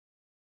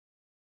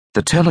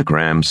The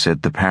telegram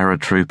said the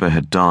paratrooper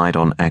had died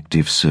on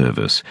active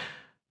service,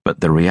 but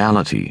the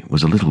reality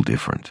was a little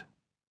different.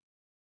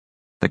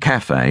 The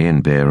cafe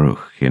in Beirut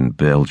in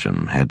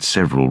Belgium had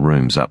several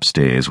rooms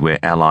upstairs where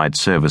Allied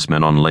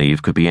servicemen on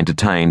leave could be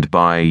entertained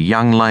by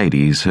young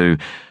ladies who,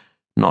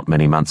 not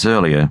many months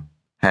earlier,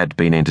 had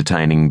been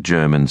entertaining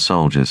German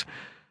soldiers.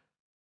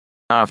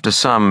 After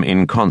some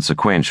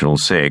inconsequential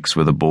sex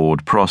with a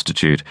bored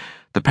prostitute,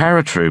 the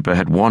paratrooper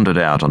had wandered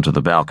out onto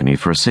the balcony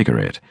for a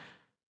cigarette.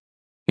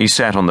 He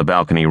sat on the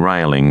balcony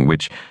railing,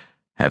 which,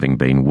 having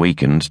been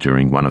weakened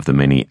during one of the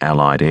many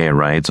Allied air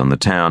raids on the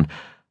town,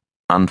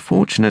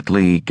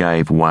 unfortunately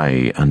gave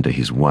way under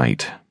his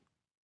weight.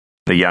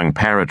 The young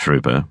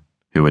paratrooper,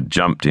 who had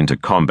jumped into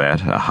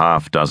combat a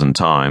half-dozen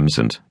times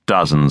and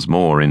dozens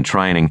more in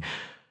training,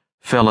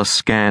 fell a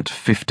scant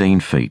 15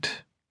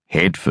 feet,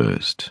 head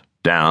first,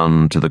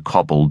 down to the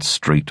cobbled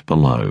street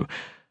below,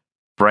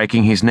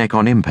 breaking his neck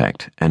on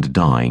impact and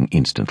dying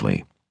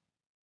instantly.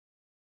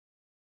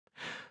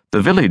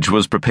 The village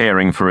was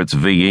preparing for its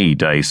VE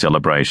Day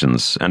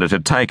celebrations, and it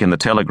had taken the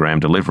telegram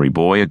delivery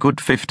boy a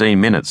good 15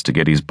 minutes to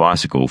get his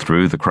bicycle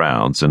through the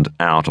crowds and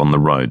out on the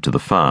road to the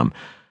farm.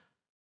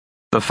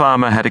 The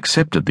farmer had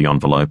accepted the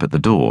envelope at the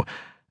door,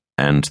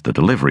 and the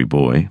delivery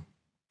boy,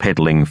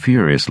 pedalling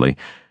furiously,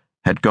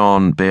 had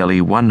gone barely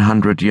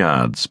 100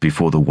 yards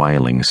before the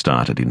wailing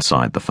started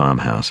inside the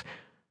farmhouse.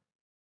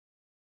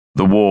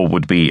 The war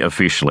would be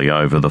officially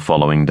over the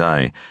following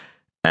day,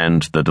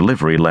 and the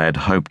delivery lad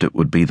hoped it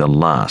would be the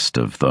last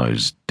of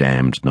those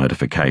damned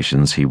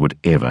notifications he would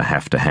ever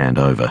have to hand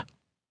over.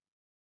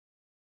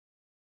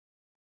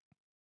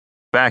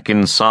 Back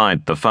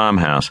inside the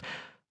farmhouse,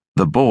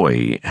 the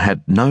boy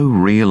had no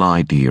real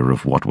idea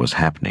of what was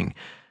happening,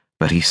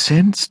 but he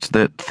sensed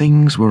that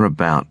things were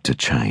about to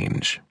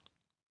change.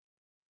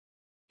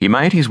 He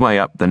made his way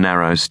up the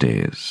narrow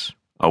stairs,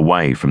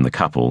 away from the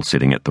couple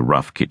sitting at the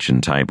rough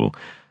kitchen table,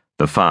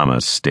 the farmer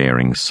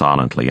staring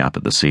silently up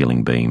at the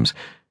ceiling beams,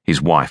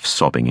 his wife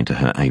sobbing into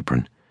her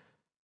apron.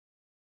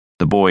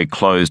 The boy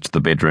closed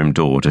the bedroom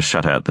door to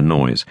shut out the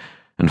noise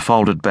and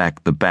folded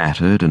back the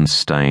battered and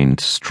stained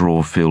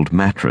straw-filled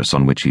mattress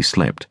on which he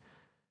slept.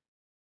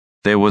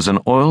 There was an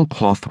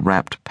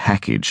oilcloth-wrapped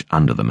package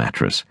under the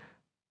mattress,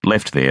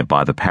 left there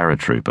by the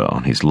paratrooper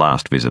on his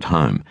last visit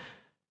home.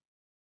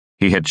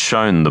 He had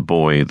shown the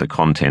boy the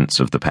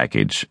contents of the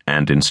package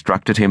and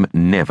instructed him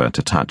never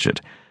to touch it.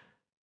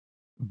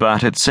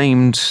 But it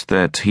seemed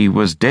that he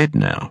was dead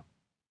now,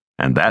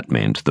 and that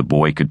meant the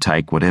boy could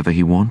take whatever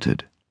he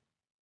wanted.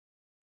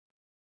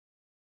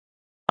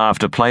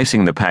 After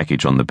placing the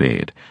package on the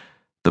bed,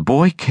 the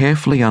boy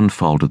carefully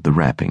unfolded the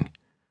wrapping.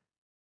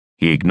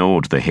 He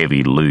ignored the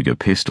heavy Luger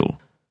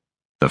pistol,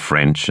 the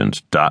French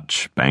and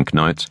Dutch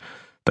banknotes,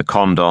 the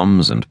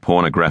condoms and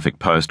pornographic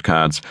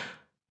postcards,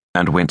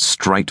 and went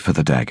straight for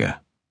the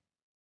dagger.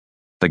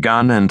 The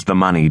gun and the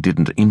money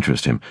didn't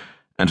interest him,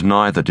 and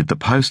neither did the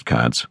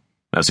postcards,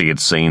 as he had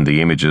seen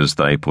the images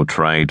they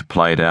portrayed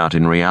played out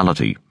in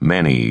reality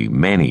many,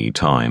 many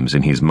times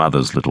in his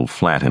mother's little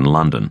flat in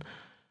London.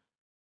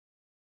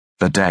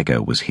 The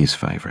dagger was his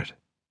favourite.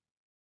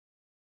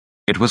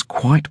 It was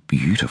quite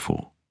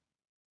beautiful,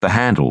 the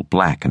handle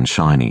black and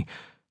shiny,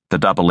 the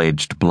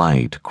double-edged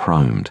blade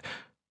chromed,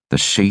 the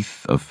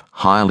sheath of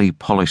highly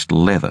polished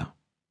leather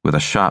with a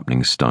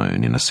sharpening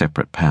stone in a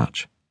separate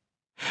pouch.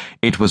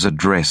 It was a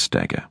dress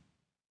dagger,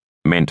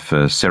 meant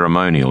for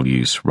ceremonial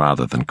use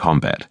rather than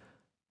combat.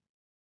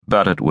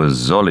 But it was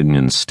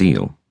Zolinian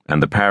steel,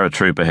 and the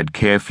paratrooper had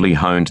carefully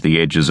honed the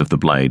edges of the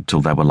blade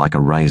till they were like a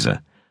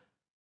razor.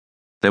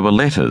 There were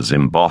letters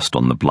embossed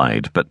on the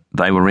blade, but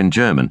they were in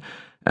German,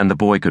 and the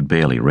boy could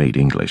barely read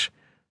English.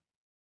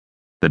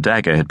 The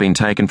dagger had been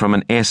taken from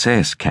an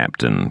SS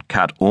captain,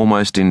 cut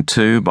almost in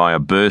two by a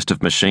burst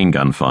of machine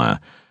gun fire.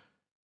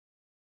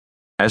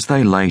 As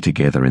they lay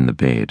together in the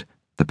bed,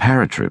 the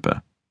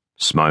paratrooper,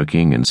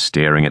 smoking and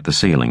staring at the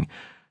ceiling,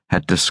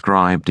 had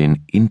described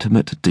in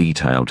intimate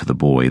detail to the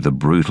boy the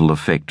brutal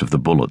effect of the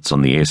bullets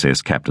on the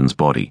SS captain's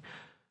body.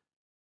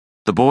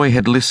 The boy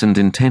had listened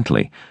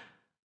intently,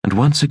 and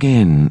once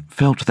again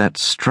felt that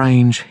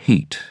strange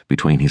heat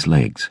between his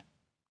legs.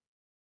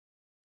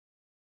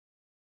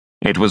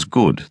 It was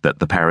good that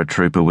the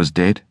paratrooper was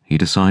dead, he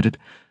decided,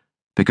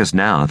 because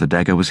now the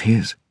dagger was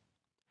his.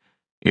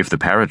 If the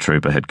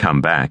paratrooper had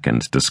come back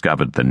and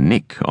discovered the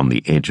nick on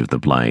the edge of the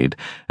blade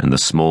and the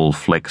small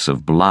flecks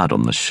of blood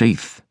on the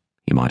sheath,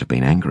 he might have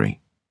been angry.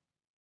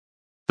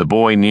 The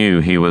boy knew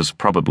he was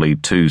probably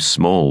too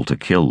small to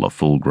kill a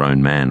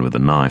full-grown man with a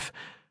knife,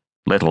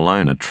 let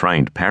alone a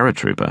trained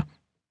paratrooper,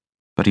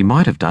 but he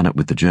might have done it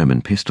with the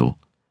German pistol.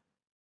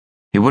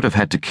 He would have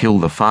had to kill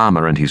the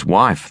farmer and his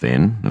wife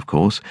then, of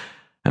course,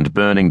 and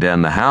burning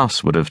down the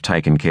house would have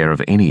taken care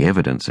of any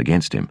evidence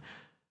against him.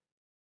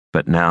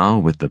 But now,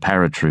 with the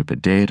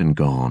paratrooper dead and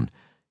gone,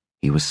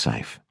 he was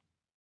safe.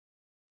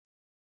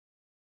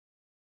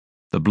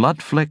 The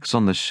blood flecks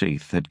on the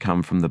sheath had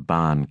come from the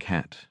barn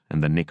cat,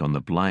 and the nick on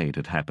the blade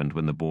had happened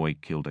when the boy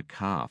killed a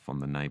calf on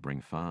the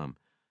neighbouring farm.